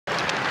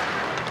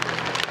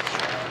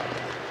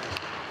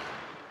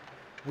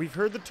We've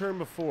heard the term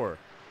before,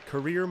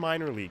 career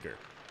minor leaguer,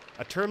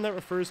 a term that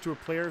refers to a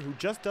player who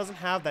just doesn't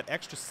have that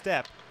extra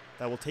step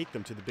that will take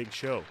them to the big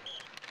show.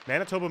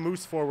 Manitoba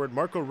Moose forward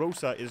Marco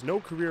Rosa is no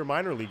career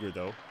minor leaguer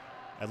though,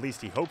 at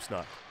least he hopes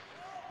not.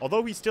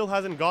 Although he still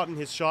hasn't gotten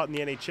his shot in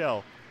the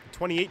NHL, the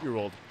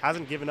 28-year-old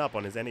hasn't given up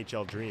on his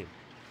NHL dream.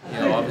 You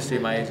know, obviously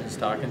my agent's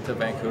talking to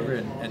Vancouver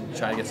and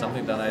trying to get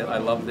something done. I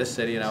love this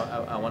city and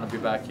I want to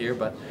be back here,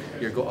 but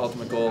your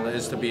ultimate goal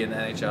is to be in the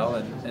NHL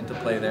and to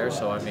play there.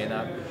 So I mean,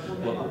 I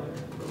don't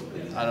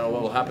know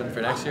what will happen for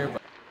next year.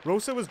 But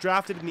Rosa was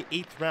drafted in the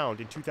 8th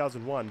round in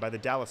 2001 by the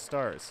Dallas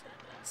Stars.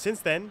 Since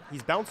then,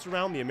 he's bounced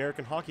around the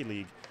American Hockey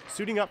League,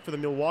 suiting up for the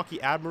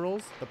Milwaukee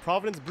Admirals, the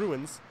Providence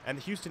Bruins, and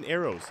the Houston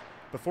Aeros,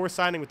 before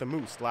signing with the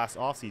Moose last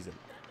offseason.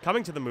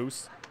 Coming to the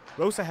Moose,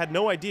 Rosa had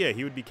no idea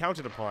he would be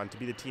counted upon to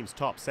be the team's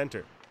top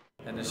center.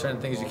 And there's certain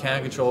things you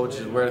can't control, which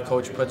is where the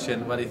coach puts you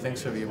and what he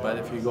thinks of you. But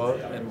if you go out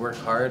and work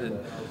hard and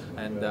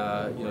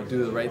you know,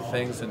 do the right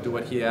things and do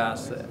what he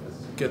asks,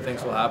 good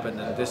things will happen.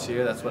 And this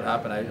year, that's what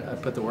happened. I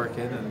put the work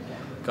in and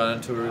got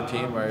into a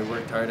routine where I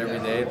worked hard every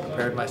day,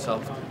 prepared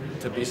myself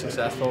to be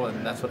successful,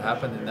 and that's what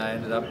happened. And I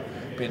ended up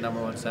being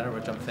 #1 center,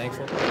 which I'm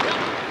thankful.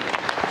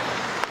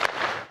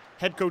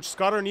 Head coach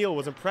Scott Arniel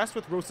was impressed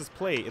with Rosa's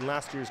play in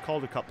last year's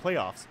Calder Cup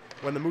playoffs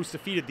when the Moose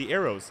defeated the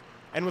Aeros,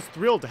 and was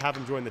thrilled to have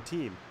him join the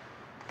team.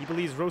 He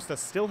believes Rosa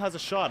still has a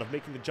shot of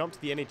making the jump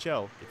to the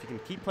NHL if he can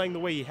keep playing the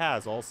way he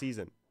has all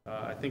season.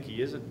 I think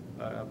he is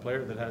a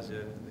player that has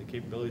the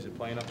capabilities of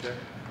playing up there.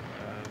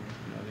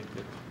 I think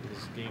that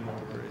his game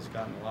over has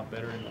gotten a lot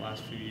better in the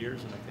last few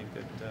years, and I think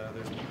that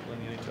there's people in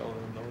the NHL who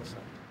will notice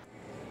that.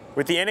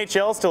 With the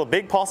NHL still a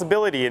big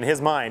possibility in his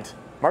mind,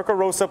 Marco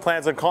Rosa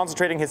plans on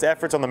concentrating his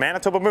efforts on the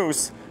Manitoba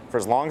Moose for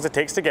as long as it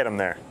takes to get him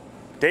there.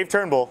 Dave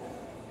Turnbull,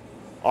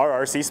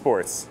 RRC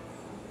Sports.